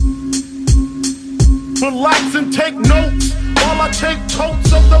Relax and take notes while I take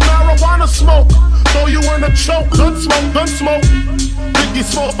totes of the marijuana smoke. Throw you in a choke, gun smoke, gun smoke. Biggie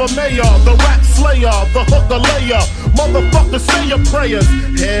smoke for mayor, the rap slayer, the hooker layer. Motherfucker, say your prayers.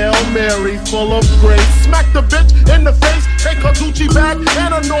 Hail Mary, full of grace. Smack the bitch in the face, take her Gucci bag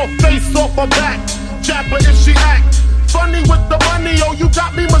and a North Face off her back. Jab her if she act funny with the money, oh you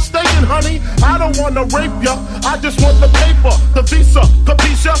got me mistaken, honey. I don't wanna rape ya, I just want the paper, the visa,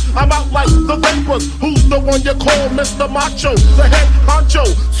 capisha. I'm out like the vapors. Who's the one you call Mr. Macho? The head honcho,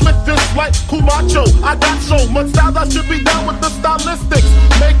 swift fist like Kumacho. I got so much style I should be down with the stylistics.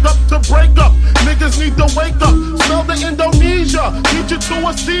 Make up to break up, niggas need to wake up. Smell the Indonesia, teach you to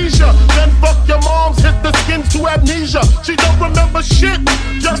a seizure. Then fuck your moms, hit the skin to amnesia. She don't remember shit,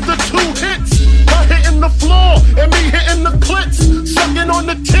 just the 2 hits. Her hitting the floor and me hitting the clits, sucking on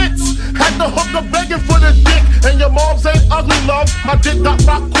the tits. Had the hooker begging for the dick, and your moms ain't ugly, love. My dick got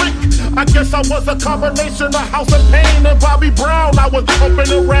rocked quick. I guess I was a combination of House of Pain and Bobby Brown. I was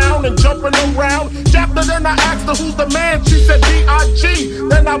jumping around and jumping around. After then I asked her who's the man, she said B.I.G.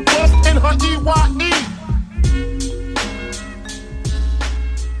 Then I bust in her EYE.